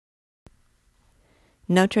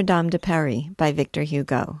Notre Dame de Paris by Victor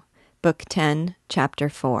Hugo, Book 10, Chapter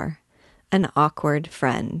 4, An Awkward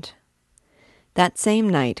Friend. That same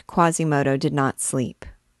night, Quasimodo did not sleep.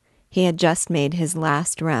 He had just made his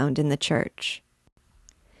last round in the church.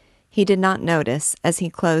 He did not notice, as he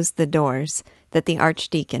closed the doors, that the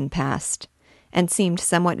archdeacon passed, and seemed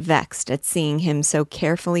somewhat vexed at seeing him so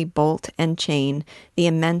carefully bolt and chain the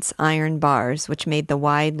immense iron bars which made the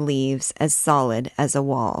wide leaves as solid as a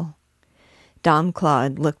wall. Dom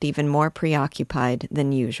Claude looked even more preoccupied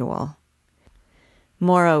than usual.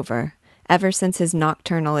 Moreover, ever since his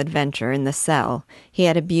nocturnal adventure in the cell, he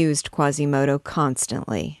had abused Quasimodo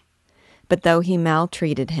constantly. But though he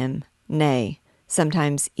maltreated him, nay,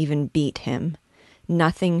 sometimes even beat him,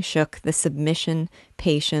 nothing shook the submission,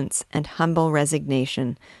 patience, and humble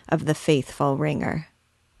resignation of the faithful ringer.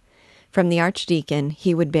 From the archdeacon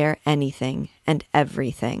he would bear anything and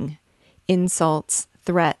everything, insults,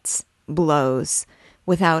 threats, blows,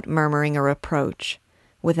 without murmuring a reproach,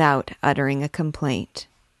 without uttering a complaint.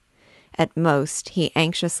 At most, he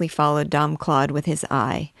anxiously followed Dom Claude with his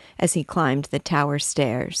eye as he climbed the tower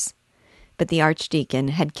stairs, but the archdeacon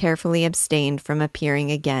had carefully abstained from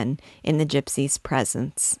appearing again in the gypsy's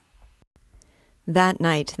presence. That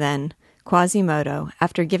night, then, Quasimodo,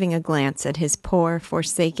 after giving a glance at his poor,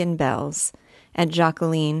 forsaken bells, at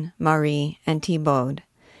Jacqueline, Marie, and Thibaud,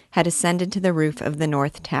 had ascended to the roof of the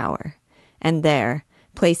north tower, and there,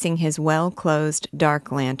 placing his well-closed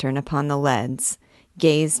dark lantern upon the leads,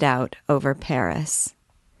 gazed out over Paris.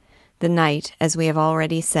 The night, as we have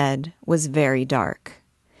already said, was very dark.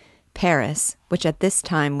 Paris, which at this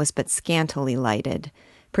time was but scantily lighted,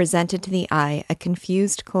 presented to the eye a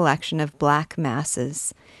confused collection of black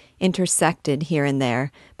masses, intersected here and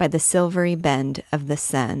there by the silvery bend of the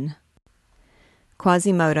Seine.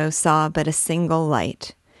 Quasimodo saw but a single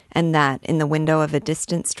light, and that in the window of a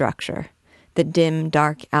distant structure, the dim,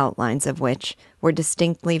 dark outlines of which were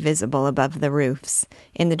distinctly visible above the roofs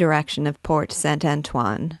in the direction of Porte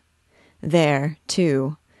Saint-Antoine. There,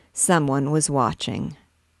 too, someone was watching.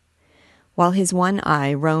 While his one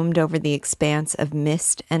eye roamed over the expanse of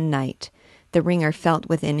mist and night, the ringer felt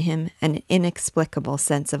within him an inexplicable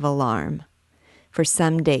sense of alarm. For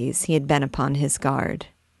some days he had been upon his guard.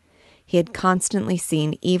 He had constantly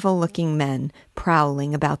seen evil-looking men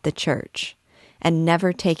prowling about the church, and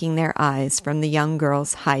never taking their eyes from the young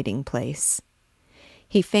girl's hiding-place.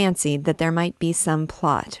 He fancied that there might be some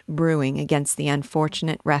plot brewing against the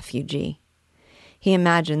unfortunate refugee. He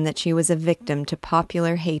imagined that she was a victim to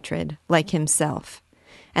popular hatred, like himself,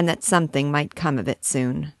 and that something might come of it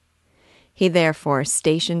soon. He therefore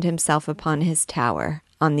stationed himself upon his tower,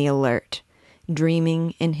 on the alert,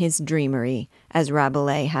 dreaming in his dreamery, as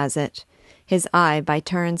Rabelais has it, his eye by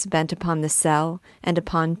turns bent upon the cell and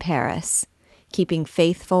upon Paris, keeping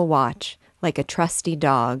faithful watch, like a trusty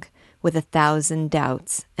dog, with 1,000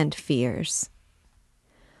 doubts and fears.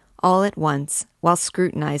 All at once, while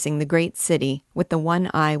scrutinizing the great city with the one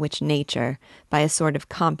eye which nature, by a sort of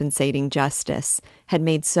compensating justice, had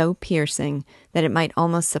made so piercing that it might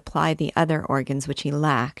almost supply the other organs which he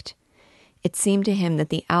lacked, it seemed to him that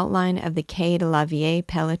the outline of the Quai de la Vieille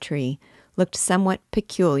Pelletrie looked somewhat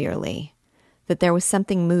peculiarly, that there was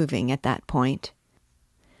something moving at that point,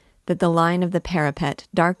 that the line of the parapet,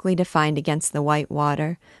 darkly defined against the white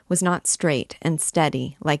water, was not straight and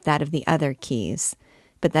steady like that of the other quays,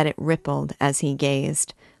 but that it rippled as he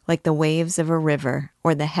gazed, like the waves of a river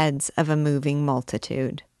or the heads of a moving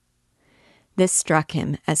multitude. This struck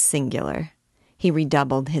him as singular. He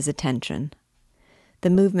redoubled his attention. The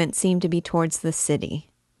movement seemed to be towards the city.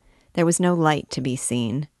 There was no light to be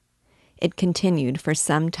seen. It continued for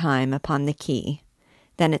some time upon the quay.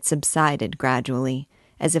 Then it subsided gradually,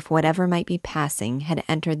 as if whatever might be passing had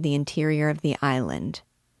entered the interior of the island.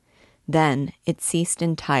 Then it ceased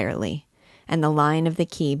entirely, and the line of the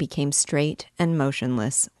quay became straight and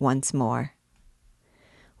motionless once more.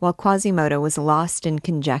 While Quasimodo was lost in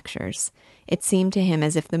conjectures, it seemed to him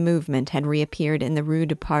as if the movement had reappeared in the Rue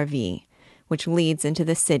de Parvis, which leads into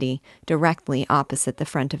the city directly opposite the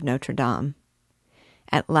front of Notre Dame.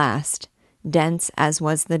 At last, dense as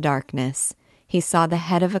was the darkness, he saw the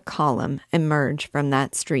head of a column emerge from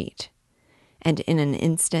that street, and in an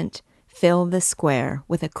instant fill the square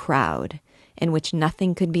with a crowd, in which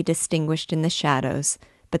nothing could be distinguished in the shadows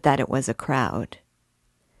but that it was a crowd.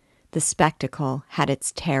 The spectacle had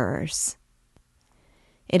its terrors.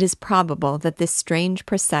 It is probable that this strange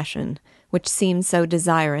procession, which seemed so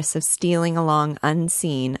desirous of stealing along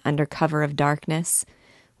unseen under cover of darkness,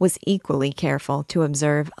 was equally careful to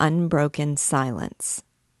observe unbroken silence.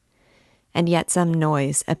 And yet some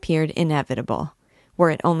noise appeared inevitable, were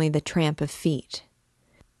it only the tramp of feet.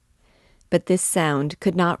 But this sound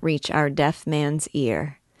could not reach our deaf man's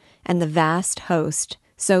ear, and the vast host,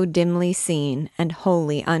 so dimly seen and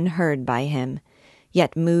wholly unheard by him,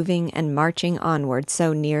 yet moving and marching onward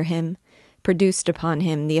so near him, produced upon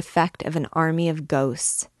him the effect of an army of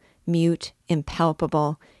ghosts, mute,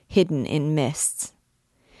 impalpable, hidden in mists.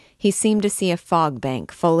 He seemed to see a fog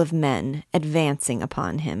bank full of men advancing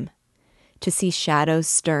upon him, to see shadows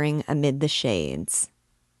stirring amid the shades.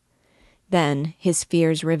 Then his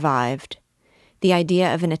fears revived. The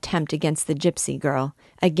idea of an attempt against the gypsy girl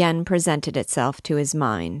again presented itself to his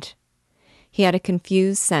mind. He had a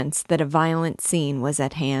confused sense that a violent scene was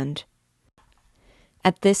at hand.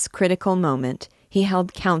 At this critical moment, he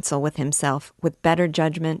held counsel with himself with better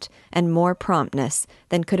judgment and more promptness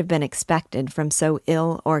than could have been expected from so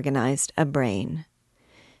ill-organized a brain.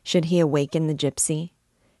 Should he awaken the gypsy?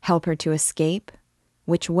 Help her to escape?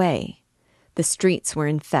 Which way? The streets were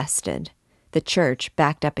infested, the church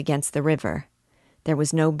backed up against the river. There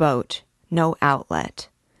was no boat, no outlet.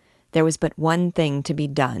 There was but one thing to be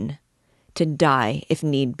done: to die, if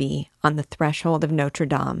need be, on the threshold of Notre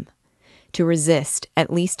Dame, to resist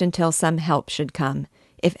at least until some help should come,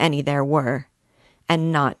 if any there were,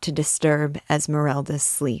 and not to disturb Esmeralda's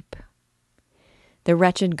sleep. The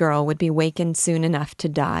wretched girl would be wakened soon enough to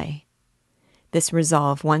die. This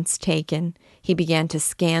resolve once taken, he began to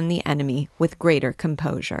scan the enemy with greater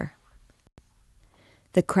composure.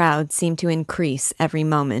 The crowd seemed to increase every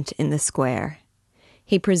moment in the square.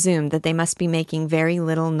 He presumed that they must be making very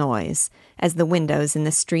little noise, as the windows in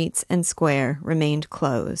the streets and square remained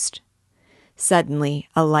closed. Suddenly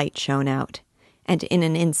a light shone out, and in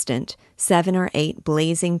an instant 7 or 8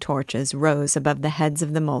 blazing torches rose above the heads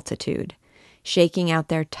of the multitude, shaking out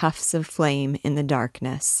their tufts of flame in the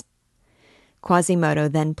darkness. Quasimodo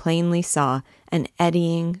then plainly saw an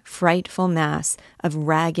eddying, frightful mass of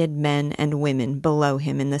ragged men and women below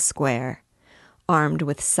him in the square, armed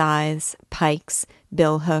with scythes, pikes,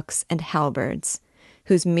 billhooks, and halberds,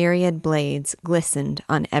 whose myriad blades glistened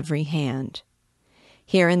on every hand.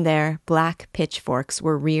 Here and there black pitchforks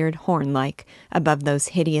were reared horn-like above those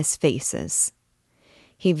hideous faces.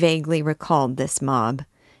 He vaguely recalled this mob,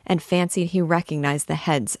 and fancied he recognized the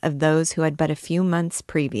heads of those who had but a few months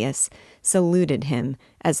previous saluted him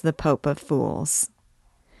as the Pope of Fools.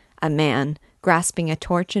 A man, grasping a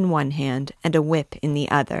torch in one hand and a whip in the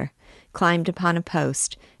other, climbed upon a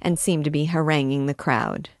post and seemed to be haranguing the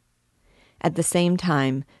crowd. At the same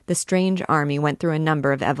time, the strange army went through a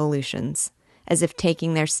number of evolutions, as if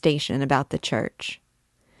taking their station about the church.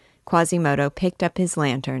 Quasimodo picked up his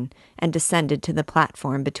lantern and descended to the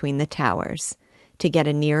platform between the towers, to get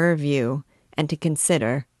a nearer view and to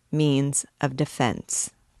consider means of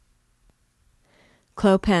defense.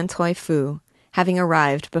 Clopin Trouillefou, having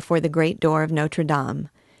arrived before the great door of Notre Dame,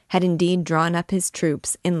 had indeed drawn up his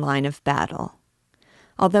troops in line of battle.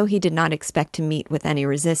 Although he did not expect to meet with any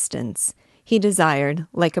resistance, he desired,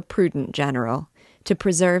 like a prudent general, to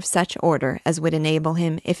preserve such order as would enable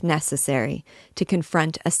him, if necessary, to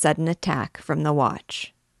confront a sudden attack from the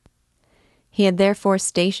watch. He had therefore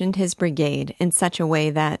stationed his brigade in such a way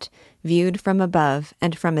that, viewed from above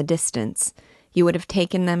and from a distance, you would have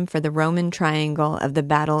taken them for the Roman triangle of the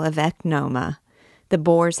Battle of Ecnoma, the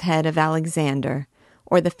boar's head of Alexander,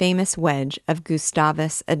 or the famous wedge of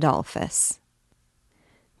Gustavus Adolphus.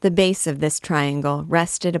 The base of this triangle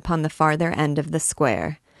rested upon the farther end of the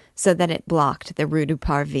square, so that it blocked the Rue du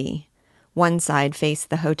Parvis. One side faced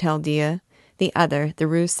the Hôtel Dieu, the other the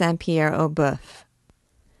Rue Saint-Pierre-aux-Boeufs.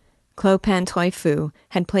 Clopin Trouillefou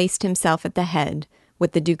had placed himself at the head,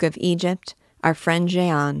 with the Duke of Egypt, our friend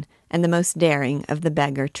Jehan, and the most daring of the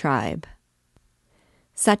beggar tribe.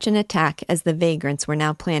 Such an attack as the vagrants were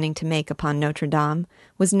now planning to make upon Notre Dame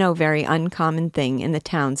was no very uncommon thing in the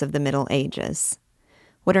towns of the Middle Ages.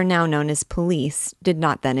 What are now known as police did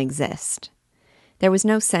not then exist. There was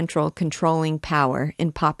no central controlling power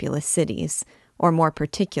in populous cities, or more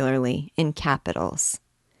particularly in capitals.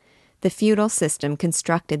 The feudal system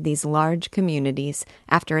constructed these large communities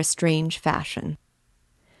after a strange fashion.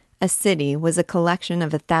 A city was a collection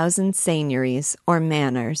of 1,000 seigneuries or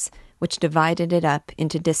manors, which divided it up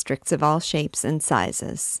into districts of all shapes and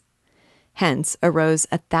sizes. Hence arose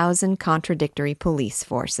 1,000 contradictory police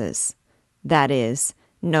forces. That is,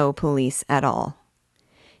 no police at all.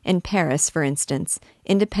 In Paris, for instance,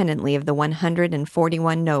 independently of the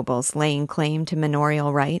 141 nobles laying claim to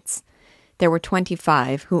manorial rights, there were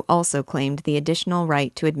 25 who also claimed the additional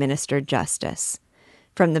right to administer justice,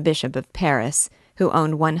 from the Bishop of Paris, who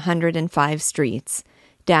owned 105 streets,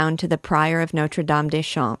 down to the Prior of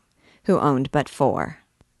Notre-Dame-des-Champs, who owned but 4.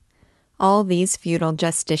 All these feudal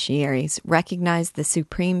justiciaries recognized the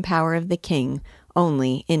supreme power of the king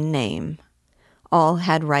only in name. All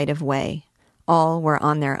had right of way. All were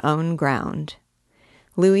on their own ground.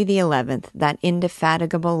 Louis XI, that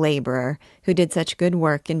indefatigable laborer who did such good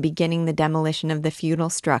work in beginning the demolition of the feudal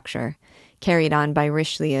structure, carried on by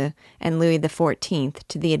Richelieu and Louis XIV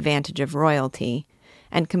to the advantage of royalty,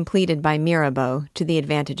 and completed by Mirabeau to the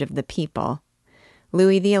advantage of the people,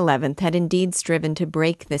 Louis XI had indeed striven to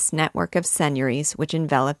break this network of seigneuries which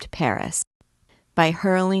enveloped Paris, by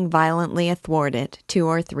hurling violently athwart it 2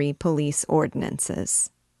 or 3 police ordinances.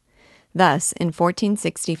 Thus, in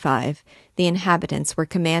 1465, the inhabitants were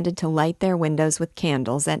commanded to light their windows with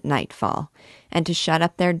candles at nightfall, and to shut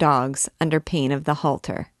up their dogs under pain of the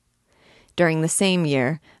halter. During the same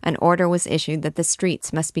year, an order was issued that the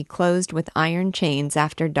streets must be closed with iron chains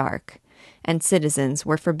after dark, and citizens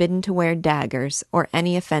were forbidden to wear daggers or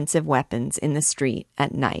any offensive weapons in the street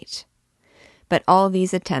at night. But all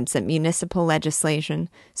these attempts at municipal legislation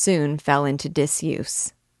soon fell into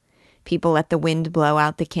disuse. People let the wind blow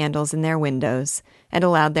out the candles in their windows, and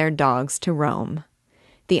allowed their dogs to roam.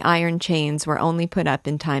 The iron chains were only put up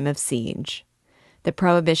in time of siege. The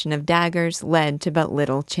prohibition of daggers led to but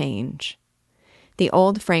little change. The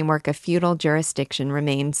old framework of feudal jurisdiction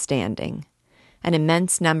remained standing. An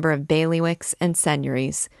immense number of bailiwicks and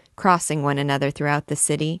seigneuries, crossing one another throughout the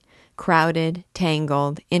city, crowded,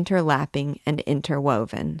 tangled, interlapping, and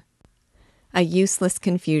interwoven. A useless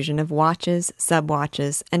confusion of watches,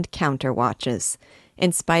 sub-watches, and counter-watches,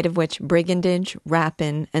 in spite of which brigandage,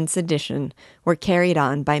 rapine, and sedition were carried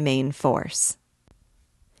on by main force.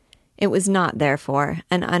 It was not, therefore,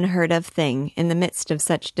 an unheard-of thing in the midst of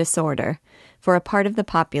such disorder for a part of the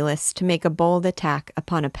populace to make a bold attack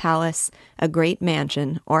upon a palace, a great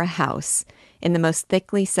mansion, or a house in the most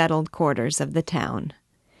thickly settled quarters of the town.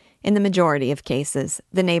 In the majority of cases,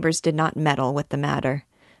 the neighbors did not meddle with the matter,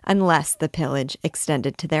 unless the pillage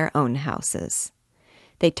extended to their own houses.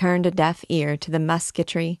 They turned a deaf ear to the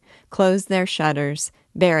musketry, closed their shutters,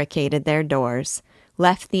 barricaded their doors,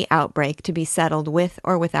 left the outbreak to be settled with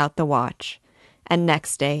or without the watch, and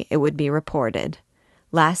next day it would be reported.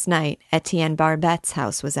 Last night Etienne Barbet's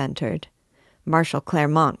house was entered. Marshal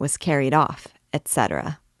Clermont was carried off,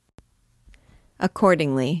 etc.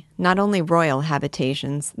 Accordingly, not only royal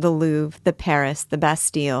habitations, the Louvre, the Paris, the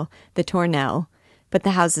Bastille, the Tournelle, but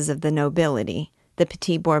the houses of the nobility, the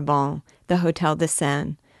Petit Bourbon, the Hôtel de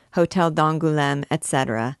Seine, Hôtel d'Angoulême,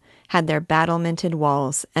 etc., had their battlemented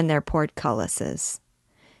walls and their portcullises.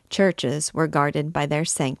 Churches were guarded by their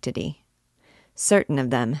sanctity. Certain of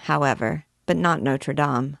them, however, but not Notre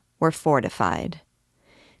Dame, were fortified.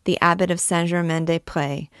 The abbot of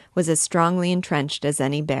Saint-Germain-des-Prés was as strongly entrenched as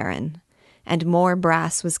any baron, and more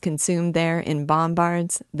brass was consumed there in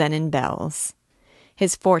bombards than in bells.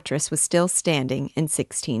 His fortress was still standing in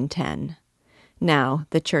 1610. Now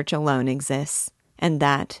the church alone exists, and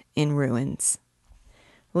that in ruins.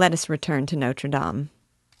 Let us return to Notre Dame.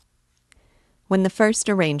 When the first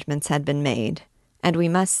arrangements had been made, and we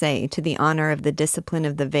must say to the honor of the discipline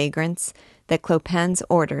of the vagrants that Clopin's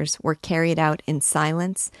orders were carried out in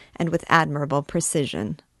silence and with admirable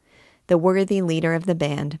precision, the worthy leader of the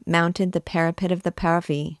band mounted the parapet of the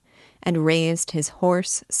Parvis and raised his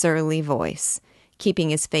hoarse, surly voice, keeping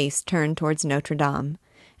his face turned towards Notre Dame,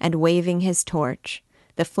 and waving his torch,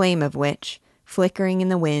 the flame of which, flickering in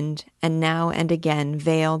the wind, and now and again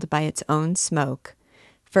veiled by its own smoke,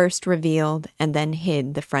 first revealed and then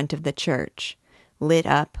hid the front of the church, lit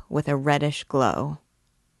up with a reddish glow.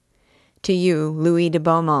 To you, Louis de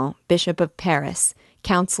Beaumont, Bishop of Paris,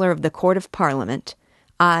 Councillor of the Court of Parliament,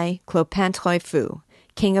 I, Clopin Trouillefou,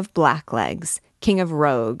 King of Blacklegs, King of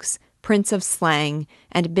Rogues, Prince of Slang,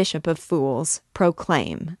 and Bishop of Fools,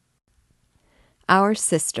 proclaim: Our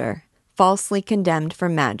sister, falsely condemned for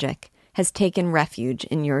magic, has taken refuge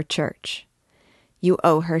in your church. You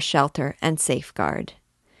owe her shelter and safeguard.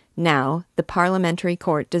 Now the parliamentary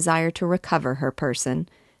court desire to recover her person,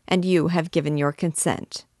 and you have given your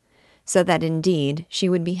consent, so that indeed she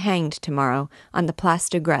would be hanged tomorrow on the Place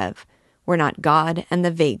de Grève, were not God and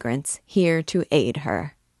the vagrants here to aid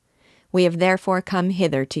her. We have therefore come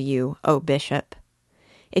hither to you, O Bishop.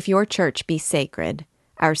 If your church be sacred,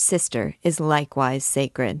 our sister is likewise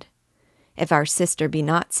sacred. If our sister be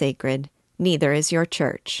not sacred, neither is your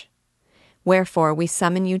church. Wherefore we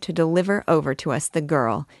summon you to deliver over to us the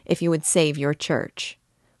girl, if you would save your church.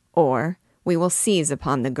 Or we will seize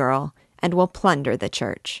upon the girl, and will plunder the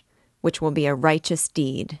church, which will be a righteous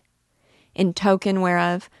deed. In token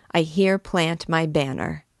whereof I here plant my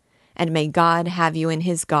banner, and may God have you in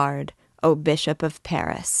his guard, O Bishop of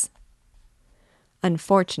Paris.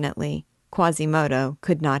 Unfortunately, Quasimodo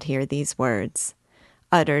could not hear these words.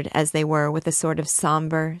 uttered as they were with a sort of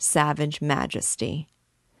somber, savage majesty.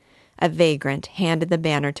 A vagrant handed the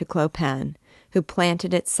banner to Clopin, who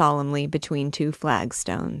planted it solemnly between two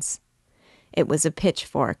flagstones. It was a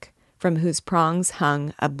pitchfork, from whose prongs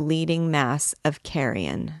hung a bleeding mass of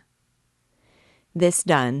carrion. This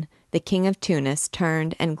done, the king of Tunis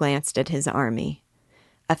turned and glanced at his army,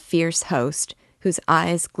 a fierce host whose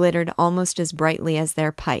eyes glittered almost as brightly as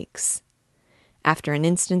their pikes. After an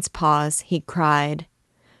instant's pause, he cried,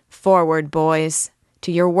 "Forward, boys!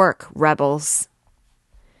 To your work, rebels!"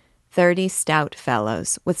 30 stout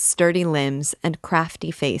fellows, with sturdy limbs and crafty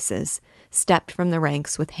faces, stepped from the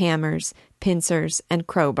ranks with hammers, pincers, and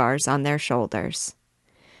crowbars on their shoulders.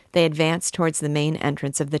 They advanced towards the main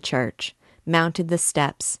entrance of the church, mounted the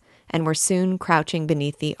steps, and were soon crouching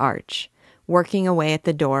beneath the arch, working away at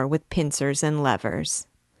the door with pincers and levers.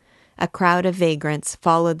 A crowd of vagrants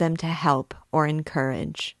followed them to help or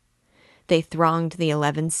encourage. They thronged the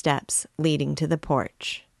 11 steps leading to the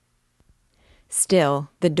porch. Still,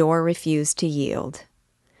 the door refused to yield.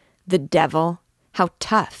 "The devil! How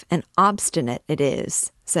tough and obstinate it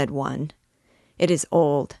is," said one. "It is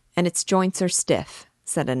old, and its joints are stiff,"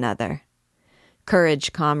 said another.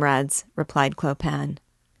 "Courage, comrades," replied Clopin.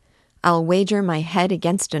 "I'll wager my head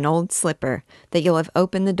against an old slipper that you'll have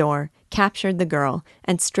opened the door, captured the girl,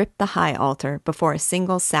 and stripped the high altar before a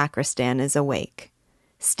single sacristan is awake.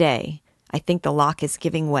 Stay, I think the lock is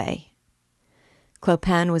giving way."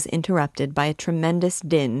 Clopin was interrupted by a tremendous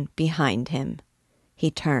din behind him.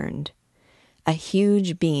 He turned. A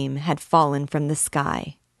huge beam had fallen from the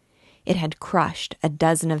sky. It had crushed a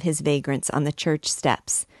dozen of his vagrants on the church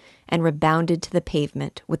steps and rebounded to the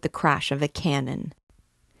pavement with the crash of a cannon,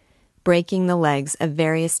 breaking the legs of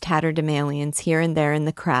various tatterdemalions here and there in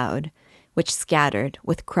the crowd, which scattered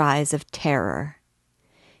with cries of terror.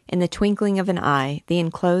 In the twinkling of an eye, the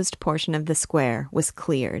enclosed portion of the square was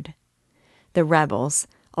cleared. The rebels,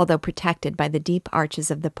 although protected by the deep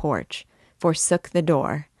arches of the porch, forsook the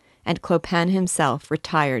door, and Clopin himself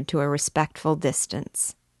retired to a respectful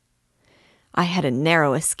distance. "I had a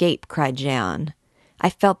narrow escape," cried Jehan. "I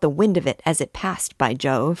felt the wind of it as it passed, by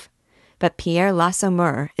Jove. But Pierre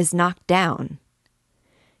L'Assommeur is knocked down."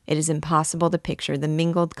 It is impossible to picture the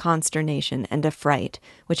mingled consternation and affright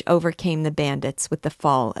which overcame the bandits with the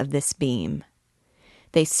fall of this beam.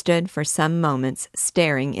 They stood for some moments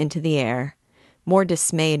staring into the air, more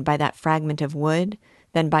dismayed by that fragment of wood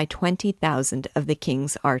than by 20,000 of the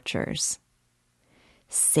king's archers.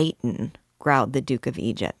 "Satan," growled the Duke of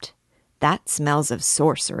Egypt. "That smells of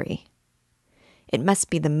sorcery." "It must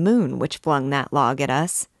be the moon which flung that log at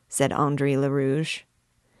us," said André Le Rouge.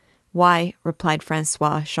 "Why," replied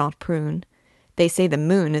Francois Champrun, "they say the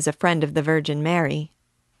moon is a friend of the Virgin Mary."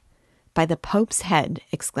 "By the Pope's head,"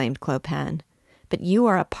 exclaimed Clopin, "but you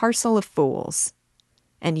are a parcel of fools."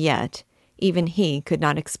 And yet, even he could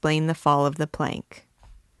not explain the fall of the plank.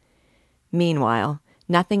 Meanwhile,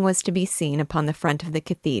 nothing was to be seen upon the front of the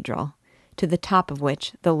cathedral, to the top of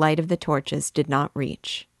which the light of the torches did not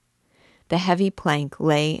reach. The heavy plank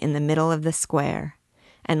lay in the middle of the square,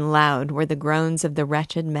 and loud were the groans of the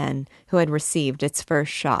wretched men who had received its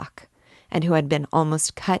first shock, and who had been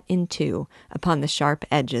almost cut in two upon the sharp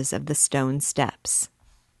edges of the stone steps.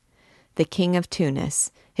 The king of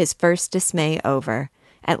Tunis, his first dismay over,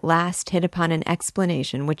 at last hit upon an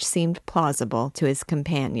explanation which seemed plausible to his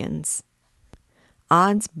companions.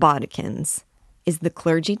 "Odds bodikins! Is the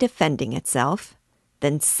clergy defending itself?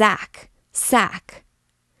 Then sack! Sack!"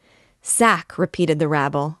 "Sack!" repeated the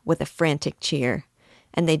rabble with a frantic cheer,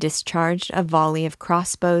 and they discharged a volley of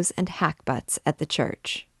crossbows and hackbutts at the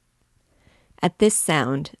church. At this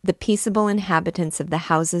sound, the peaceable inhabitants of the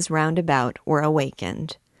houses round about were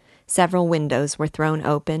awakened. Several windows were thrown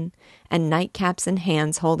open, and nightcaps and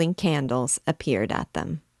hands holding candles appeared at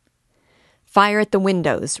them. "Fire at the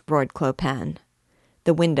windows!" roared Clopin.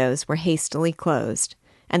 The windows were hastily closed,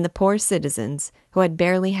 and the poor citizens, who had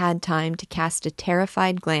barely had time to cast a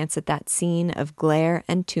terrified glance at that scene of glare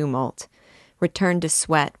and tumult, returned to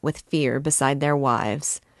sweat with fear beside their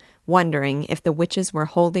wives, wondering if the witches were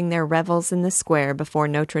holding their revels in the square before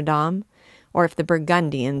Notre Dame, or if the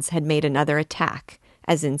Burgundians had made another attack,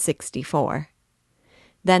 as in '64.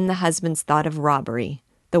 Then the husbands thought of robbery,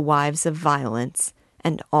 the wives of violence,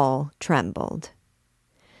 and all trembled.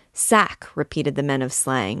 "Sack!" repeated the men of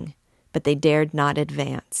slang, but they dared not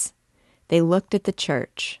advance. They looked at the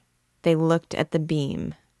church. They looked at the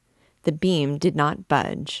beam. The beam did not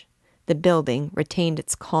budge. The building retained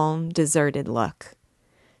its calm, deserted look.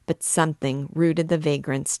 But something rooted the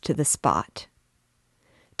vagrants to the spot.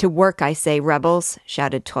 "To work, I say, rebels!"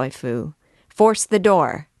 shouted Troifu. "Force the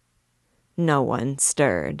door!" No one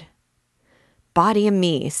stirred. "Body o'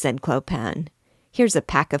 me," said Clopin. "Here's a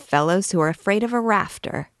pack of fellows who are afraid of a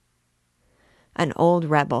rafter." An old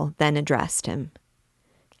rebel then addressed him.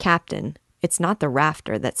 "Captain, it's not the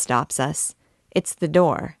rafter that stops us. It's the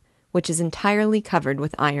door, which is entirely covered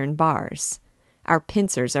with iron bars. Our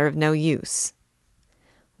pincers are of no use."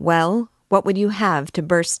 "Well, what would you have to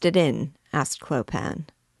burst it in?" asked Clopin.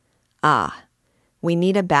 "Ah, we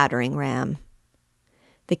need a battering ram."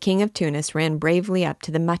 The King of Tunis ran bravely up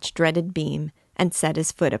to the much-dreaded beam and set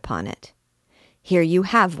his foot upon it. "Here you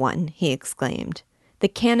have one," he exclaimed. "The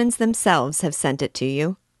cannons themselves have sent it to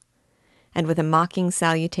you." And with a mocking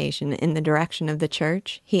salutation in the direction of the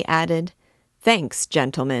church, he added, "Thanks,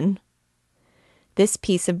 gentlemen." This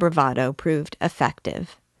piece of bravado proved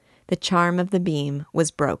effective. The charm of the beam was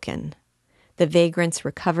broken. The vagrants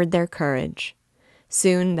recovered their courage.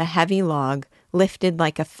 Soon the heavy log, lifted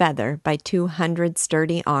like a feather by 200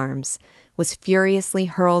 sturdy arms, was furiously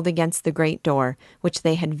hurled against the great door which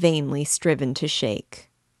they had vainly striven to shake.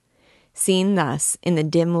 Seen thus, in the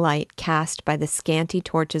dim light cast by the scanty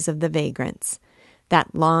torches of the vagrants,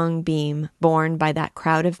 that long beam borne by that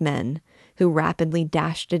crowd of men, who rapidly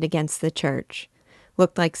dashed it against the church,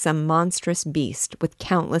 looked like some monstrous beast with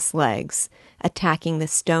countless legs, attacking the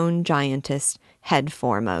stone giantess head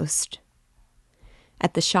foremost.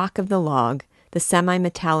 At the shock of the log, the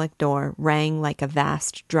semi-metallic door rang like a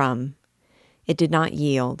vast drum. It did not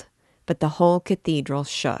yield, but the whole cathedral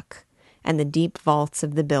shook, and the deep vaults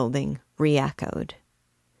of the building re-echoed.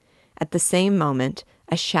 At the same moment,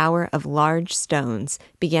 a shower of large stones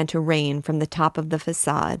began to rain from the top of the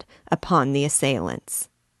facade upon the assailants.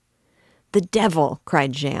 "The devil!"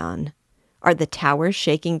 cried Jehan. "Are the towers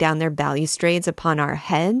shaking down their balustrades upon our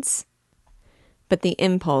heads?" But the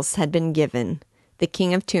impulse had been given, the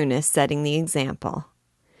King of Tunis setting the example.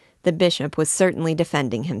 The bishop was certainly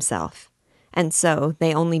defending himself, and so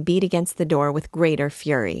they only beat against the door with greater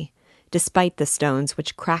fury, despite the stones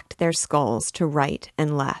which cracked their skulls to right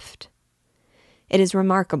and left. It is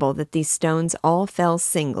remarkable that these stones all fell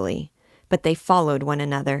singly, but they followed one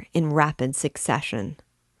another in rapid succession.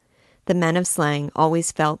 The men of slang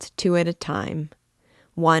always felt two at a time,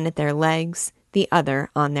 one at their legs, the other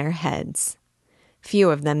on their heads. Few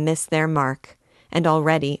of them missed their mark, and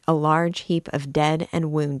already a large heap of dead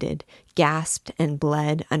and wounded gasped and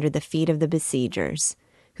bled under the feet of the besiegers,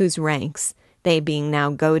 whose ranks, they being now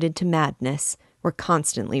goaded to madness, were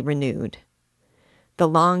constantly renewed. The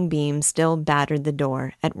long beam still battered the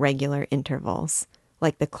door at regular intervals,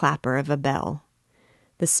 like the clapper of a bell.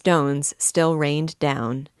 The stones still rained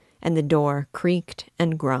down, and the door creaked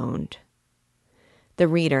and groaned. The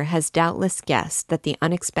reader has doubtless guessed that the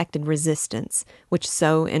unexpected resistance which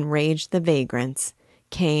so enraged the vagrants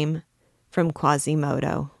came from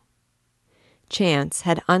Quasimodo. Chance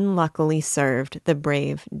had unluckily served the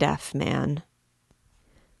brave deaf man.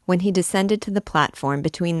 When he descended to the platform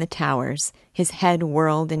between the towers, his head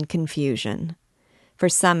whirled in confusion. For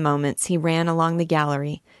some moments he ran along the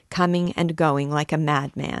gallery, coming and going like a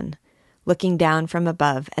madman, looking down from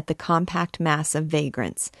above at the compact mass of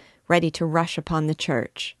vagrants, ready to rush upon the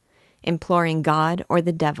church, imploring God or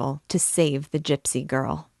the devil to save the gypsy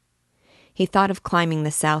girl. He thought of climbing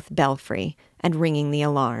the south belfry and ringing the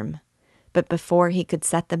alarm, but before he could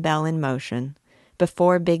set the bell in motion,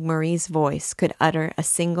 before Big Marie's voice could utter a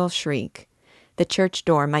single shriek, the church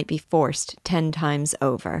door might be forced 10 times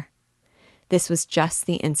over. This was just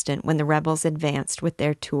the instant when the rebels advanced with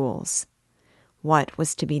their tools. What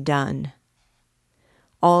was to be done?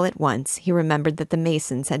 All at once he remembered that the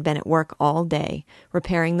masons had been at work all day,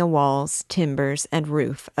 repairing the walls, timbers, and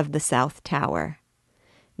roof of the south tower.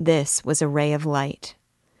 This was a ray of light.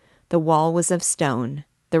 The wall was of stone,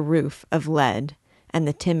 the roof of lead, and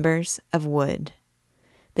the timbers of wood.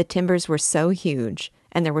 The timbers were so huge,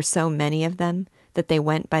 and there were so many of them, that they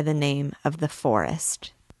went by the name of the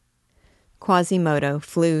forest. Quasimodo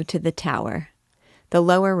flew to the tower. The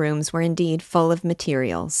lower rooms were indeed full of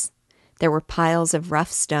materials. There were piles of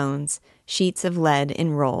rough stones, sheets of lead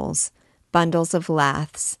in rolls, bundles of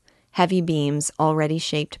laths, heavy beams already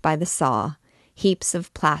shaped by the saw, heaps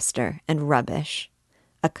of plaster and rubbish.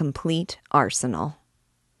 A complete arsenal.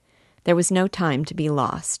 There was no time to be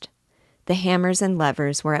lost. The hammers and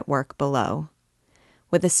levers were at work below.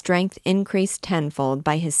 With a strength increased tenfold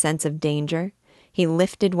by his sense of danger, he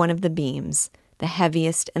lifted one of the beams, the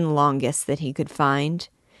heaviest and longest that he could find.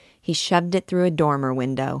 He shoved it through a dormer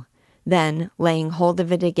window. Then, laying hold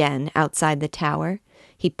of it again outside the tower,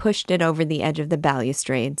 he pushed it over the edge of the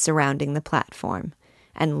balustrade surrounding the platform,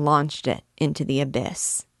 and launched it into the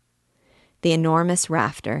abyss. The enormous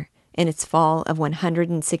rafter, in its fall of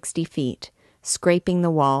 160 feet, scraping the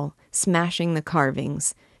wall, smashing the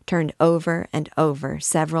carvings, turned over and over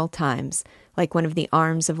several times like one of the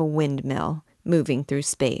arms of a windmill moving through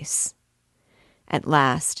space. At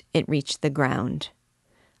last it reached the ground.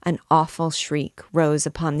 An awful shriek rose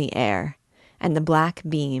upon the air, and the black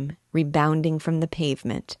beam, rebounding from the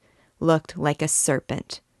pavement, looked like a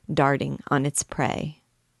serpent darting on its prey.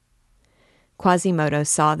 Quasimodo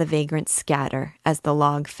saw the vagrants scatter as the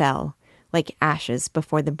log fell, like ashes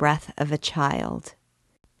before the breath of a child.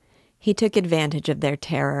 He took advantage of their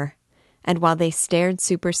terror, and while they stared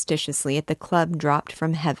superstitiously at the club dropped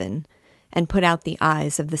from heaven, and put out the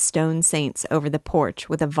eyes of the stone saints over the porch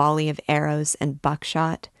with a volley of arrows and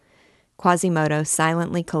buckshot, Quasimodo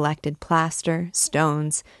silently collected plaster,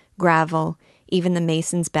 stones, gravel, even the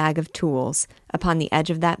mason's bag of tools, upon the edge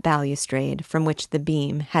of that balustrade from which the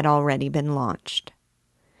beam had already been launched.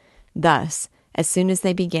 Thus, as soon as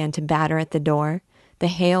they began to batter at the door, the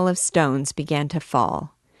hail of stones began to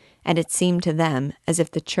fall, and it seemed to them as if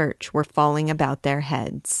the church were falling about their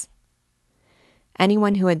heads.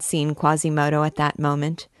 Anyone who had seen Quasimodo at that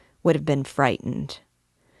moment would have been frightened.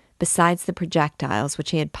 Besides the projectiles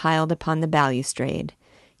which he had piled upon the balustrade,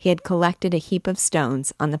 he had collected a heap of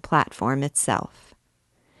stones on the platform itself.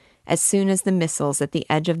 As soon as the missiles at the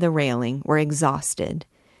edge of the railing were exhausted,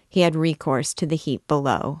 he had recourse to the heap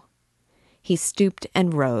below. He stooped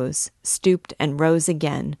and rose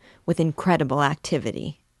again with incredible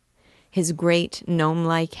activity. His great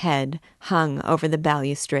gnome-like head hung over the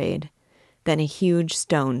balustrade. Then a huge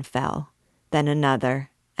stone fell, then another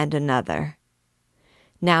and another.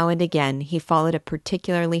 Now and again he followed a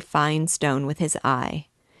particularly fine stone with his eye,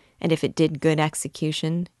 and if it did good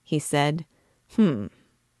execution, he said,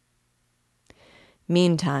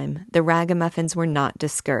 Meantime, the ragamuffins were not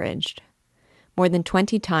discouraged. More than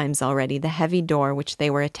 20 times already the heavy door which they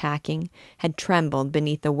were attacking had trembled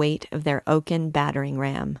beneath the weight of their oaken battering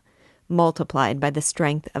ram, multiplied by the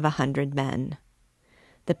strength of 100 men.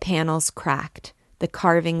 The panels cracked, the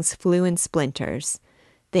carvings flew in splinters,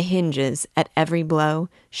 the hinges at every blow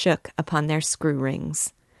shook upon their screw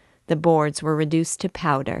rings. The boards were reduced to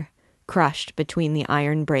powder, crushed between the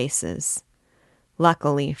iron braces.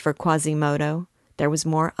 Luckily for Quasimodo, there was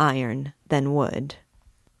more iron than wood.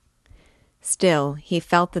 Still, he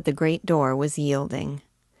felt that the great door was yielding.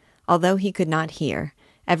 Although he could not hear,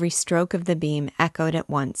 every stroke of the beam echoed at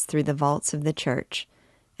once through the vaults of the church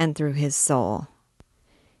and through his soul.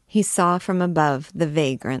 He saw from above the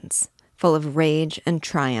vagrants, full of rage and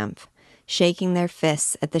triumph, shaking their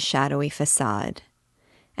fists at the shadowy facade.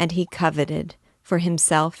 And he coveted, for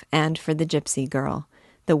himself and for the gypsy girl,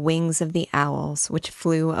 the wings of the owls which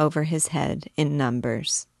flew over his head in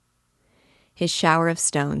numbers. His shower of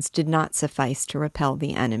stones did not suffice to repel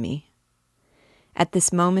the enemy. At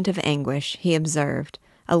this moment of anguish he observed,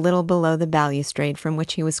 a little below the balustrade from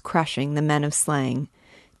which he was crushing the men of slang,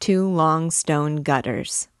 2 long stone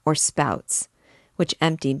gutters, or spouts, which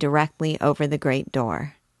emptied directly over the great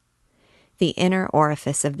door. The inner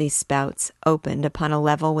orifice of these spouts opened upon a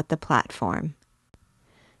level with the platform.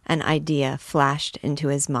 An idea flashed into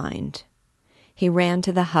his mind. He ran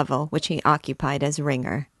to the hovel which he occupied as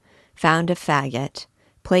ringer, found a faggot,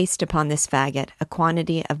 placed upon this faggot a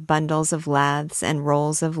quantity of bundles of laths and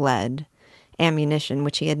rolls of lead, ammunition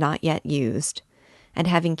which he had not yet used, and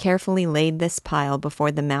having carefully laid this pile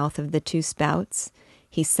before the mouth of the 2 spouts,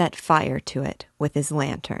 he set fire to it with his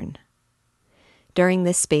lantern. During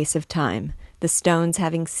this space of time, the stones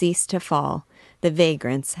having ceased to fall, the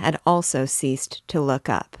vagrants had also ceased to look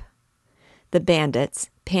up. The bandits,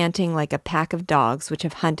 panting like a pack of dogs which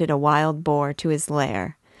have hunted a wild boar to his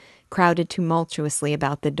lair, crowded tumultuously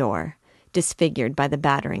about the door, disfigured by the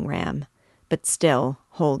battering ram, but still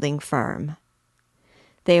holding firm.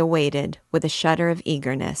 They awaited, with a shudder of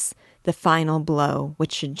eagerness, the final blow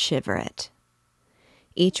which should shiver it.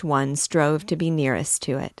 Each one strove to be nearest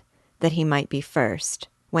to it, that he might be first,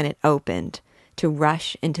 when it opened, to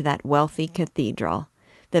rush into that wealthy cathedral,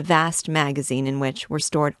 the vast magazine in which were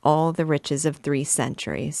stored all the riches of 3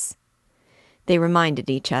 centuries. They reminded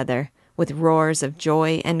each other, with roars of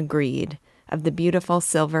joy and greed, of the beautiful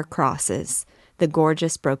silver crosses, the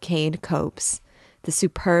gorgeous brocade copes, the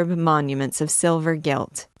superb monuments of silver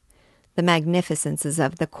gilt, the magnificences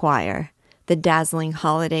of the choir, the dazzling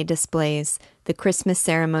holiday displays, the Christmas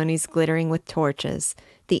ceremonies glittering with torches,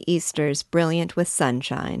 the Easters brilliant with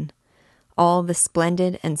sunshine, all the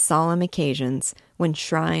splendid and solemn occasions when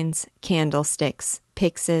shrines, candlesticks,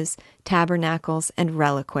 pyxes, tabernacles, and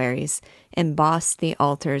reliquaries embossed the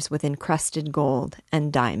altars with encrusted gold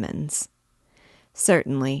and diamonds.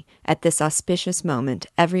 Certainly, at this auspicious moment,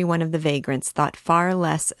 every one of the vagrants thought far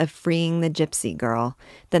less of freeing the gypsy girl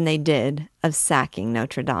than they did of sacking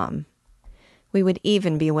Notre Dame. We would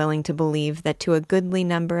even be willing to believe that to a goodly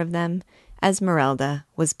number of them, Esmeralda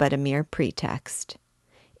was but a mere pretext,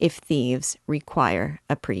 if thieves require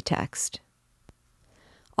a pretext.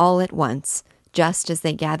 All at once, just as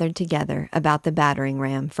they gathered together about the battering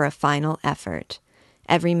ram for a final effort,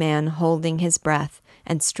 every man holding his breath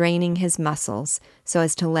and straining his muscles so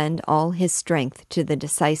as to lend all his strength to the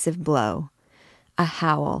decisive blow, a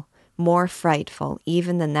howl, more frightful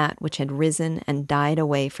even than that which had risen and died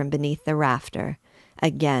away from beneath the rafter,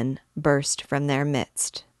 again burst from their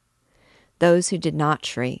midst. Those who did not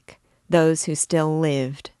shriek, those who still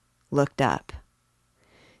lived, looked up.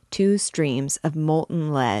 2 streams of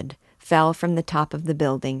molten lead fell from the top of the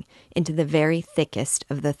building into the very thickest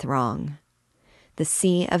of the throng. The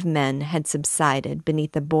sea of men had subsided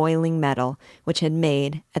beneath the boiling metal which had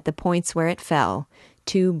made, at the points where it fell,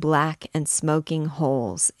 2 black and smoking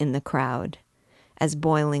holes in the crowd, as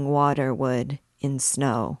boiling water would in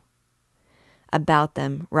snow. About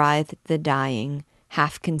them writhed the dying,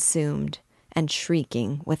 half consumed, and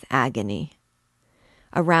shrieking with agony.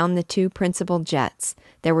 Around the 2 principal jets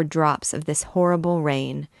there were drops of this horrible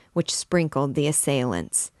rain which sprinkled the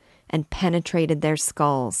assailants, and penetrated their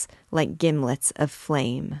skulls like gimlets of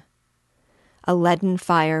flame. A leaden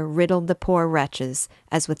fire riddled the poor wretches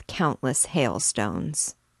as with countless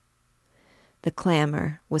hailstones. The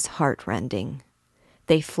clamor was heart-rending.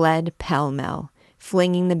 They fled pell-mell,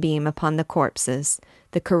 flinging the beam upon the corpses,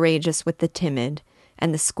 the courageous with the timid,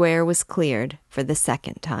 and the square was cleared for the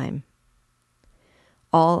second time.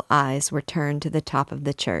 All eyes were turned to the top of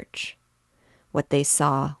the church. What they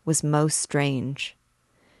saw was most strange.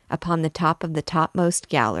 Upon the top of the topmost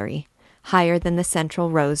gallery, higher than the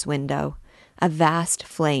central rose window, a vast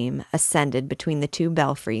flame ascended between the 2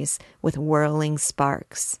 belfries with whirling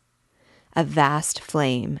sparks. A vast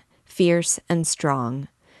flame, fierce and strong,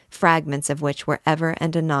 fragments of which were ever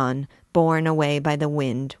and anon borne away by the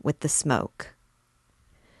wind with the smoke.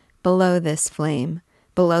 Below this flame,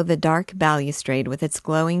 below the dark balustrade with its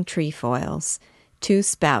glowing trefoils, 2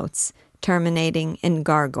 spouts, terminating in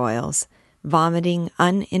gargoyles, vomiting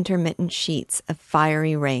unintermittent sheets of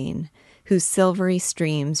fiery rain, whose silvery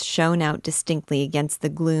streams shone out distinctly against the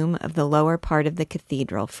gloom of the lower part of the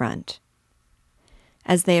cathedral front.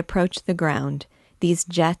 As they approached the ground, these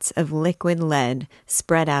jets of liquid lead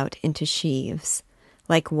spread out into sheaves,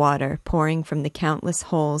 like water pouring from the countless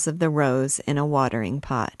holes of the rose in a watering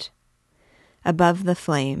pot. Above the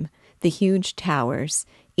flame, the huge towers,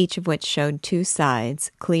 each of which showed 2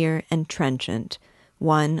 sides, clear and trenchant,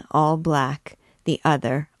 one all black, the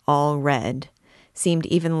other all red, seemed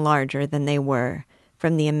even larger than they were,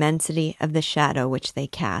 from the immensity of the shadow which they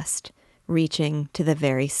cast, reaching to the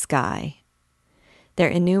very sky. Their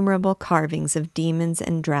innumerable carvings of demons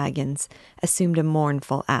and dragons assumed a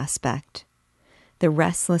mournful aspect. The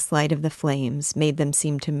restless light of the flames made them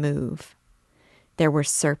seem to move. There were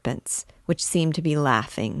serpents, which seemed to be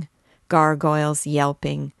laughing, gargoyles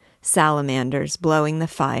yelping, salamanders blowing the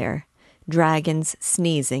fire, dragons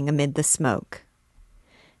sneezing amid the smoke.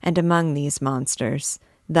 And among these monsters,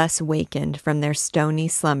 thus wakened from their stony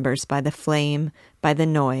slumbers by the flame, by the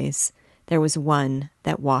noise, there was one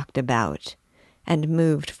that walked about, and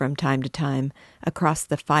moved from time to time across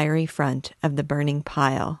the fiery front of the burning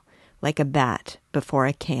pile, like a bat before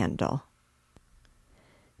a candle.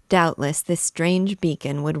 Doubtless this strange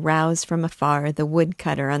beacon would rouse from afar the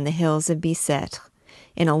woodcutter on the hills of Bicêtre,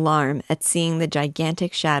 in alarm at seeing the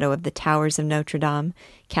gigantic shadow of the towers of Notre Dame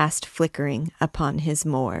cast flickering upon his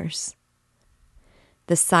moors.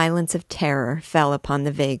 The silence of terror fell upon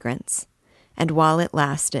the vagrants, and while it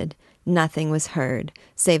lasted, nothing was heard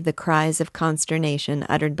save the cries of consternation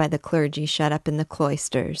uttered by the clergy shut up in the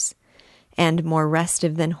cloisters, and, more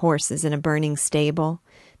restive than horses in a burning stable,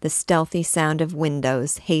 the stealthy sound of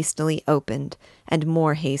windows hastily opened and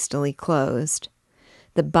more hastily closed,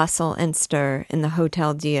 the bustle and stir in the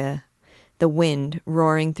Hôtel Dieu, the wind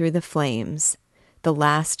roaring through the flames, the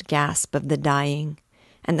last gasp of the dying,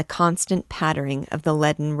 and the constant pattering of the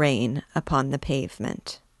leaden rain upon the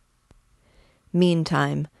pavement.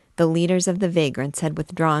 Meantime, the leaders of the vagrants had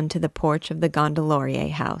withdrawn to the porch of the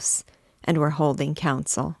Gondelaurier house, and were holding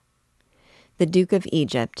council. The Duke of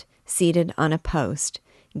Egypt, seated on a post,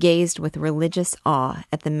 gazed with religious awe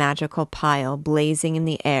at the magical pile blazing in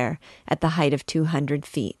the air at the height of 200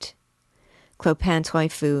 feet. Clopin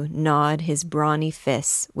Trouillefou gnawed his brawny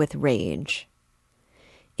fists with rage.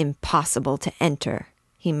 "Impossible to enter,"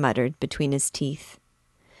 he muttered between his teeth.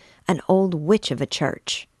 "An old witch of a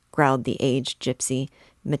church," growled the aged gypsy,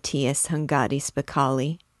 Matthias Hungadi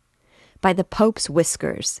Spicali. "By the Pope's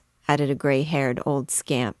whiskers," added a gray-haired old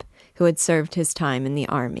scamp who had served his time in the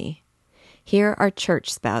army. Here are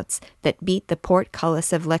church spouts that beat the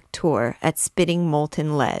portcullis of Lectoure at spitting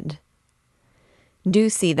molten lead. Do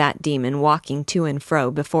see that demon walking to and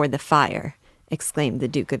fro before the fire, exclaimed the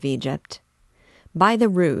Duke of Egypt. By the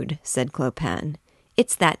rood, said Clopin,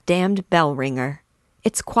 it's that damned bell-ringer.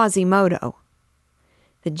 It's Quasimodo.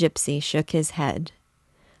 The gypsy shook his head.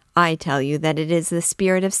 I tell you that it is the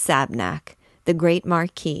spirit of Sabnak, the great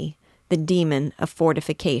marquis, the demon of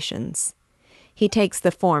fortifications. He takes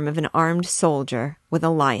the form of an armed soldier with a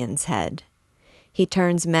lion's head. He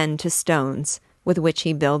turns men to stones with which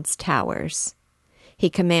he builds towers. He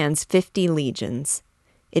commands 50 legions.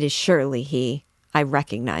 It is surely he. I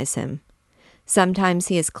recognize him. Sometimes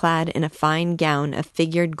he is clad in a fine gown of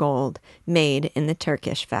figured gold made in the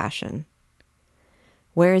Turkish fashion.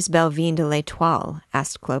 Where is Belvine de l'Étoile?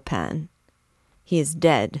 Asked Clopin. He is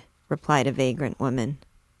dead, replied a vagrant woman.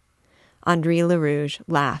 André Lerouge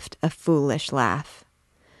laughed a foolish laugh.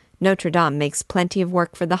 Notre Dame makes plenty of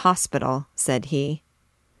work for the hospital, said he.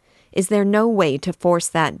 Is there no way to force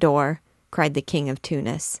that door? Cried the king of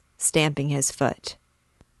Tunis, stamping his foot.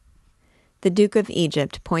 The Duke of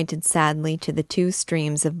Egypt pointed sadly to the 2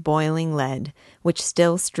 streams of boiling lead which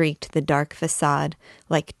still streaked the dark façade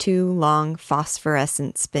like 2 long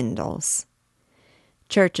phosphorescent spindles.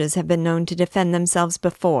 Churches have been known to defend themselves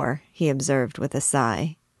before, he observed with a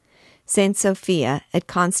sigh. Saint Sophia at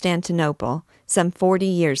Constantinople, some 40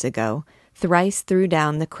 years ago, thrice threw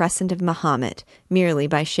down the crescent of Mahomet merely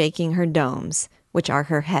by shaking her domes, which are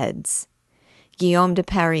her heads. Guillaume de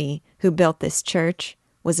Paris, who built this church,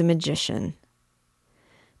 was a magician.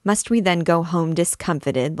 Must we then go home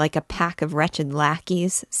discomfited like a pack of wretched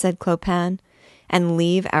lackeys, said Clopin, and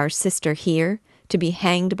leave our sister here to be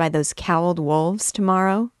hanged by those cowled wolves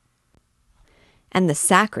tomorrow? And the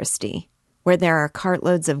sacristy, where there are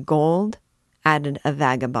cartloads of gold, added a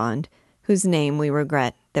vagabond, whose name we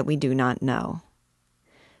regret that we do not know.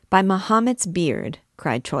 By Mahomet's beard,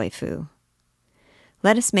 cried Choi Fu.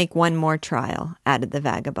 Let us make one more trial, added the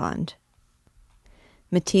vagabond.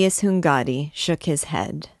 Matthias Hungadi shook his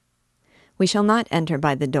head. We shall not enter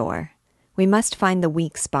by the door. We must find the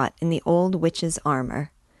weak spot in the old witch's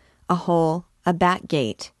armor. A hole, a back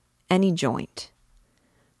gate, any joint.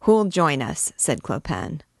 Who'll join us? Said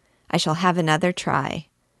Clopin. I shall have another try.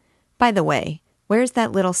 By the way, where's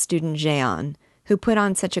that little student Jehan, who put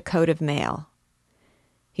on such a coat of mail?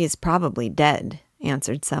 He is probably dead,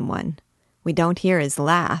 answered someone. We don't hear his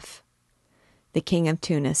laugh. The king of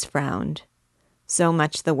Tunis frowned. So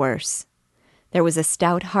much the worse. There was a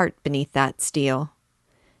stout heart beneath that steel.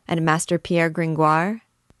 And Master Pierre Gringoire?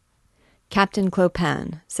 Captain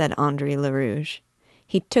Clopin, said André Lerouge.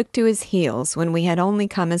 He took to his heels when we had only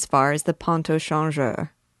come as far as the Pont au Changeur.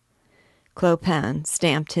 Clopin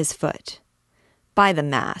stamped his foot. By the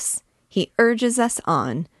mass, he urges us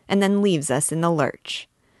on and then leaves us in the lurch.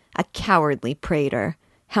 A cowardly praetor,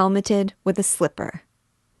 helmeted with a slipper.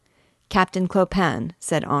 Captain Clopin,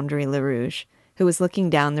 said André Lerouge, who was looking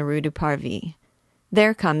down the Rue du Parvis.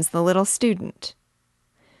 There comes the little student.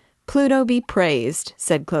 Pluto be praised,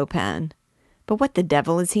 said Clopin. But what the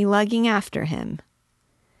devil is he lugging after him?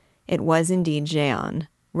 It was indeed Jehan,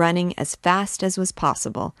 running as fast as was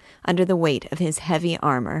possible under the weight of his heavy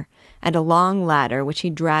armor and a long ladder which he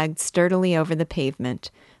dragged sturdily over the pavement,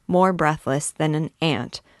 more breathless than an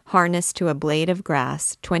ant harnessed to a blade of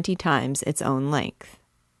grass 20 times its own length.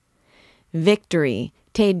 Victory!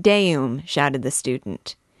 Te Deum! Shouted the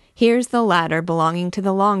student. Here's the ladder belonging to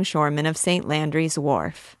the longshoremen of St. Landry's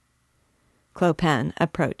Wharf. Clopin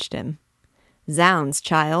approached him. Zounds,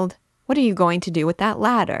 child, what are you going to do with that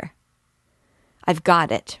ladder? I've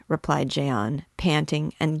got it, replied Jehan,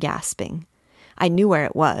 panting and gasping. I knew where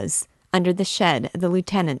it was, under the shed at the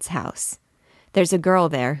lieutenant's house. There's a girl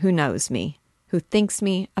there who knows me, who thinks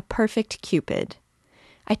me a perfect Cupid.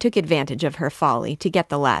 I took advantage of her folly to get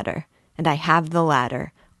the ladder, and I have the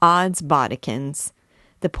ladder, odds bodikins.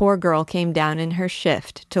 The poor girl came down in her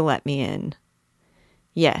shift to let me in.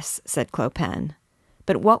 Yes, said Clopin,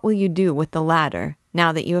 but what will you do with the ladder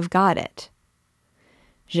now that you have got it?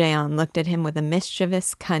 Jehan looked at him with a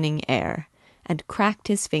mischievous, cunning air, and cracked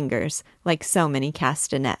his fingers like so many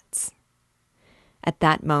castanets. At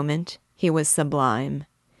that moment he was sublime.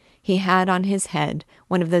 He had on his head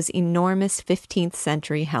one of those enormous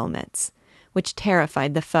 15th-century helmets, which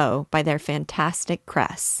terrified the foe by their fantastic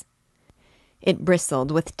crests. It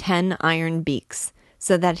bristled with 10 iron beaks,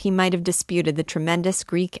 so that he might have disputed the tremendous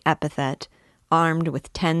Greek epithet, armed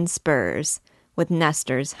with 10 spurs, with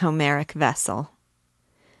Nestor's Homeric vessel.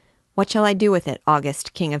 What shall I do with it,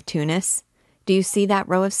 august king of Tunis? Do you see that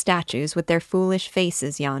row of statues with their foolish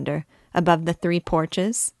faces yonder, above the 3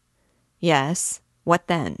 porches? Yes. What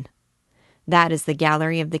then? That is the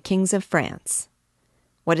gallery of the kings of France."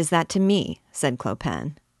 "What is that to me?" said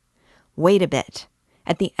Clopin. "Wait a bit.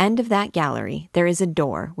 At the end of that gallery there is a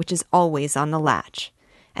door which is always on the latch,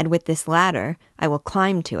 and with this ladder I will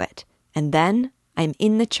climb to it, and then I am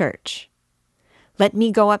in the church." "Let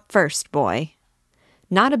me go up first, boy."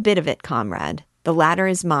 "Not a bit of it, comrade. The ladder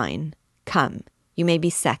is mine. Come, you may be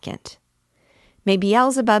second." "May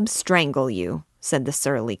Beelzebub strangle you," said the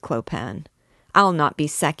surly Clopin. "I'll not be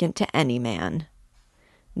second to any man."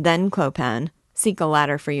 "Then, Clopin, seek a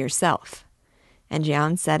ladder for yourself." And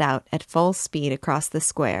Jehan set out at full speed across the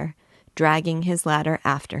square, dragging his ladder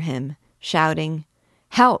after him, shouting,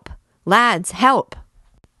 "Help! Lads, help!"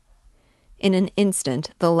 In an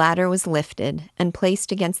instant the ladder was lifted and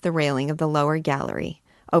placed against the railing of the lower gallery,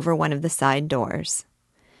 over one of the side doors.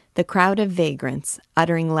 The crowd of vagrants,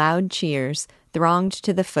 uttering loud cheers, thronged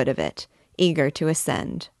to the foot of it, eager to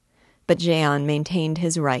ascend. But Jehan maintained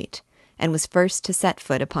his right, and was first to set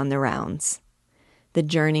foot upon the rounds. The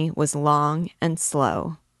journey was long and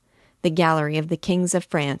slow. The gallery of the kings of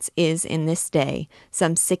France is, in this day,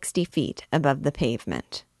 some 60 feet above the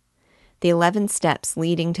pavement. The 11 steps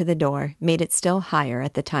leading to the door made it still higher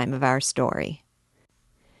at the time of our story.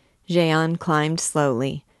 Jehan climbed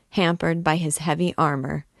slowly, hampered by his heavy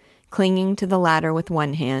armor, clinging to the ladder with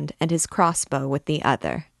one hand and his crossbow with the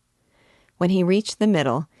other. When he reached the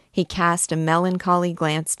middle, he cast a melancholy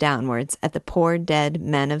glance downwards at the poor dead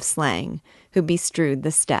men of slang who bestrewed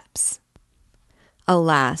the steps.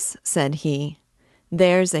 "Alas," said he,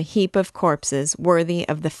 "there's a heap of corpses worthy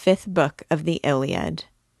of the 5th book of the Iliad."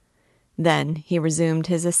 Then he resumed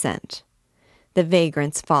his ascent. The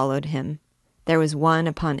vagrants followed him. There was one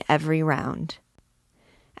upon every round.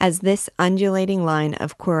 As this undulating line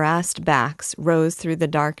of cuirassed backs rose through the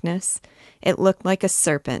darkness, it looked like a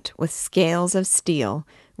serpent with scales of steel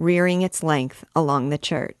rearing its length along the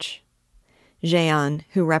church. Jehan,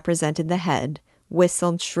 who represented the head,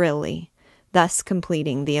 whistled shrilly, thus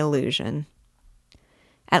completing the illusion.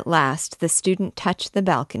 At last the student touched the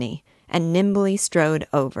balcony and nimbly strode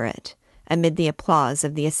over it, amid the applause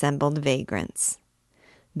of the assembled vagrants.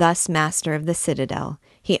 Thus master of the citadel,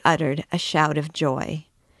 he uttered a shout of joy,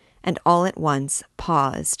 and all at once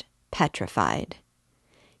paused, petrified.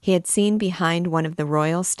 He had seen behind one of the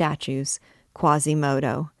royal statues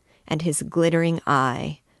Quasimodo, and his glittering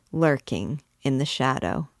eye lurking in the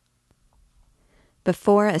shadow.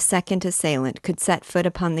 Before a second assailant could set foot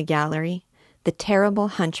upon the gallery, the terrible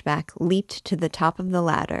hunchback leaped to the top of the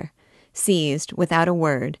ladder, seized, without a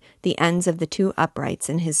word, the ends of the 2 uprights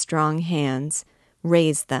in his strong hands,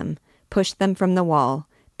 raised them, pushed them from the wall,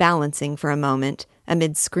 balancing for a moment,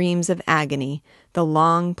 amid screams of agony, the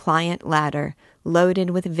long, pliant ladder loaded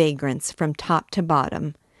with vagrants from top to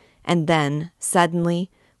bottom, and then,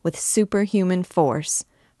 suddenly, with superhuman force,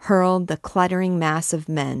 hurled the cluttering mass of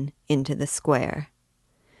men into the square.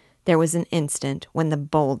 There was an instant when the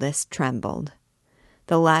boldest trembled.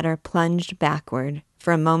 The ladder plunged backward,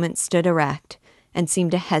 for a moment stood erect, and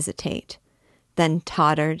seemed to hesitate, then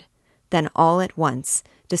tottered, then all at once,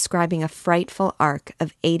 describing a frightful arc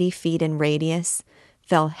of 80 feet in radius,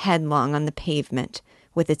 fell headlong on the pavement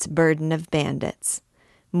with its burden of bandits,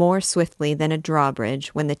 more swiftly than a drawbridge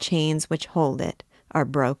when the chains which hold it are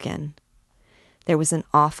broken. There was an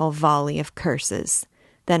awful volley of curses,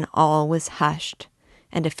 then all was hushed,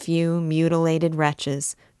 and a few mutilated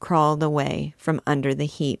wretches crawled away from under the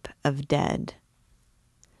heap of dead.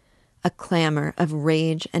 A clamor of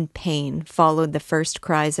rage and pain followed the first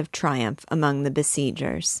cries of triumph among the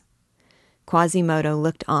besiegers. Quasimodo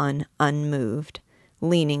looked on unmoved,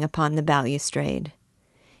 leaning upon the balustrade.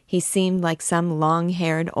 He seemed like some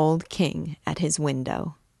long-haired old king at his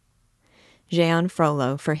window. Jehan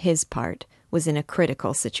Frollo, for his part, was in a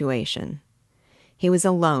critical situation. He was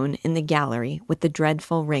alone in the gallery with the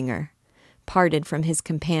dreadful ringer, parted from his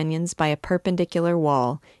companions by a perpendicular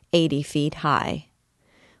wall 80 feet high.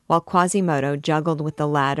 While Quasimodo juggled with the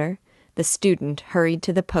ladder, the student hurried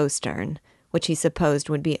to the postern, which he supposed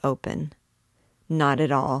would be open. Not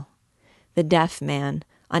at all. The deaf man,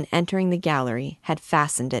 on entering the gallery, had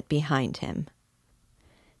fastened it behind him.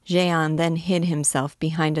 Jehan then hid himself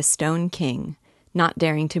behind a stone king, not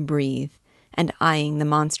daring to breathe, and eyeing the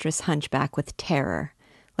monstrous hunchback with terror,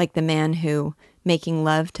 like the man who, making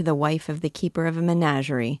love to the wife of the keeper of a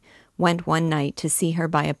menagerie, went one night to see her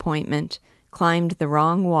by appointment, climbed the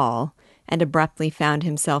wrong wall, and abruptly found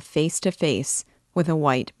himself face to face with a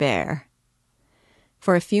white bear.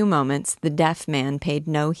 For a few moments the deaf man paid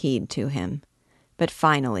no heed to him, but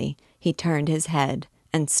finally he turned his head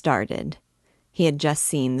and started. He had just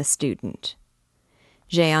seen the student.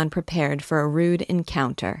 Jehan prepared for a rude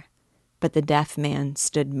encounter, but the deaf man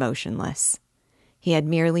stood motionless. He had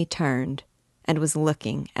merely turned and was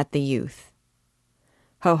looking at the youth.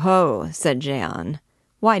 "Ho, ho," said Jehan.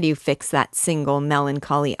 "Why do you fix that single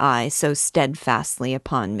melancholy eye so steadfastly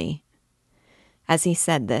upon me?" As he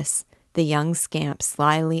said this, the young scamp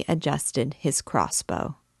slyly adjusted his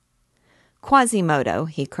crossbow. "Quasimodo,"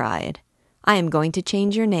 he cried, "I am going to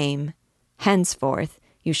change your name. Henceforth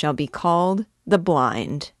you shall be called the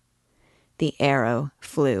Blind." The arrow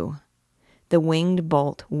flew. The winged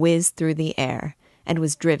bolt whizzed through the air and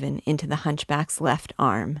was driven into the hunchback's left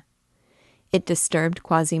arm. It disturbed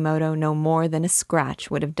Quasimodo no more than a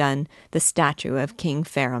scratch would have done the statue of King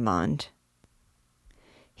Pharamond.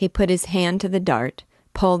 He put his hand to the dart,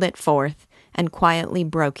 pulled it forth, and quietly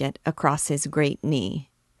broke it across his great knee.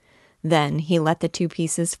 Then he let the two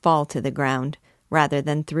pieces fall to the ground rather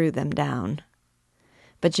than threw them down.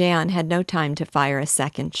 But Jehan had no time to fire a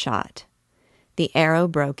second shot. The arrow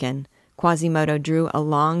broken, Quasimodo drew a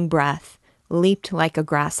long breath, leaped like a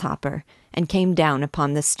grasshopper, and came down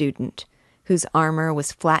upon the student, whose armor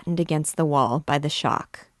was flattened against the wall by the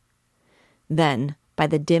shock. Then, by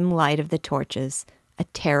the dim light of the torches, a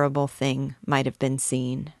terrible thing might have been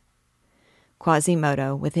seen.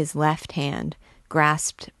 Quasimodo, with his left hand,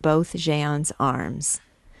 grasped both Jehan's arms,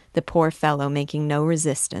 the poor fellow making no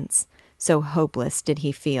resistance, so hopeless did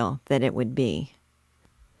he feel that it would be.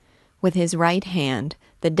 With his right hand,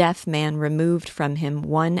 the deaf man removed from him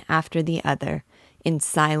one after the other, in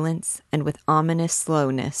silence and with ominous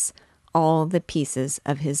slowness, all the pieces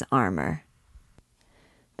of his armor.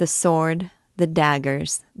 The sword, the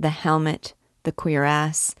daggers, the helmet, the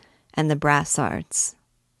cuirass, and the brassarts.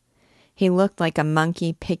 He looked like a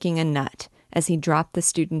monkey picking a nut as he dropped the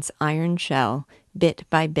student's iron shell, bit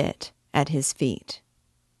by bit, at his feet.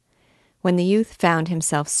 When the youth found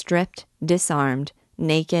himself stripped, disarmed,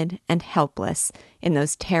 naked, and helpless in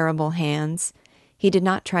those terrible hands, he did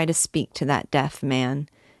not try to speak to that deaf man,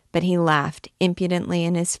 but he laughed impudently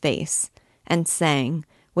in his face and sang,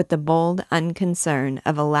 with the bold unconcern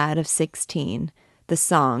of a lad of 16, the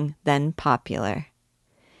song then popular.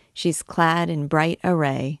 "She's clad in bright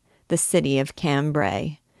array, the city of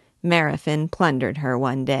Cambray. Marifin plundered her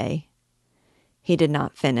one day." He did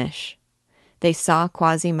not finish. They saw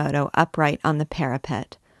Quasimodo upright on the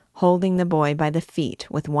parapet, holding the boy by the feet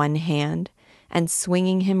with one hand and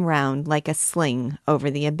swinging him round like a sling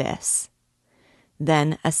over the abyss.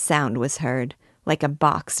 Then a sound was heard, like a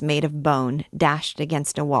box made of bone dashed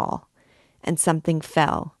against a wall, and something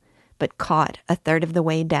fell, but caught a third of the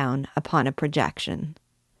way down upon a projection.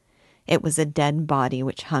 It was a dead body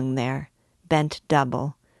which hung there, bent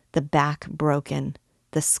double, the back broken,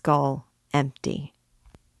 the skull empty.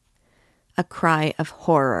 A cry of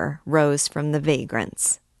horror rose from the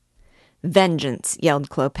vagrants. "Vengeance!" yelled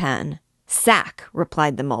Clopin. "Sack!"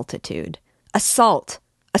 replied the multitude. "Assault!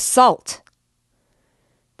 Assault!"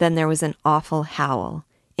 Then there was an awful howl,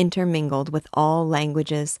 intermingled with all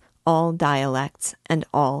languages, all dialects, and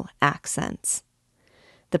all accents.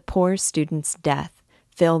 The poor student's death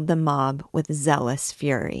filled the mob with zealous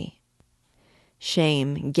fury.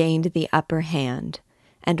 Shame gained the upper hand,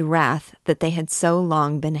 and wrath that they had so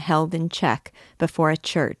long been held in check before a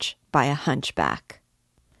church by a hunchback.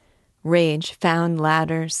 Rage found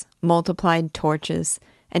ladders, multiplied torches,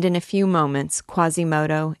 and in a few moments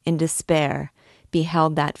Quasimodo, in despair,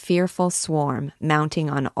 beheld that fearful swarm mounting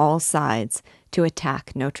on all sides to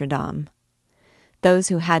attack Notre Dame. Those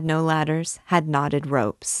who had no ladders had knotted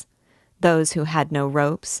ropes. Those who had no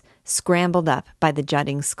ropes scrambled up by the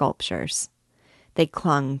jutting sculptures. They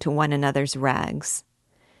clung to one another's rags.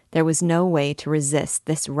 There was no way to resist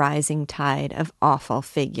this rising tide of awful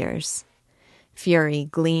figures. Fury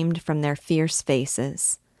gleamed from their fierce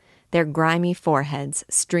faces. Their grimy foreheads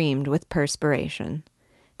streamed with perspiration.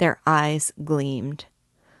 Their eyes gleamed.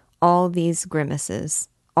 All these grimaces,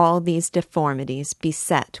 all these deformities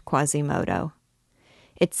beset Quasimodo.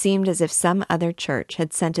 It seemed as if some other church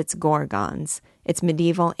had sent its gorgons, its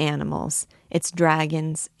medieval animals, its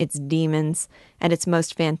dragons, its demons, and its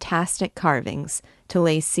most fantastic carvings to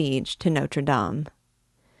lay siege to Notre Dame.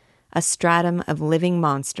 A stratum of living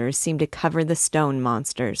monsters seemed to cover the stone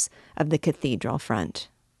monsters of the cathedral front.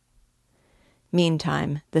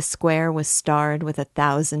 Meantime, the square was starred with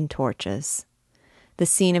 1,000 torches. The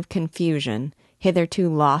scene of confusion, hitherto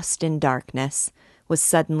lost in darkness, was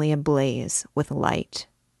suddenly ablaze with light.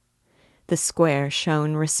 The square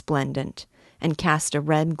shone resplendent and cast a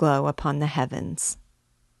red glow upon the heavens.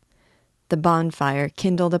 The bonfire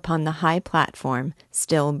kindled upon the high platform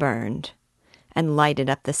still burned, and lighted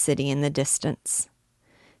up the city in the distance.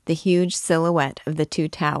 The huge silhouette of the two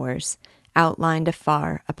towers, outlined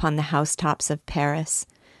afar upon the housetops of Paris,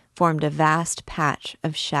 formed a vast patch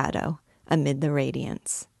of shadow amid the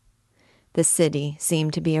radiance. The city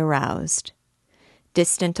seemed to be aroused.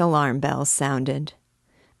 Distant alarm bells sounded.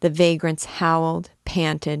 The vagrants howled,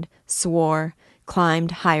 panted, swore,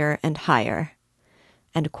 climbed higher and higher.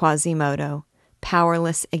 And Quasimodo,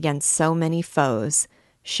 powerless against so many foes,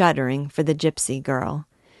 shuddering for the gypsy girl,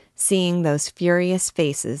 seeing those furious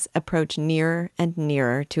faces approach nearer and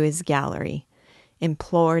nearer to his gallery,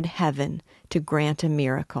 implored heaven to grant a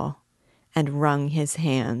miracle, and wrung his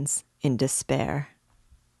hands in despair.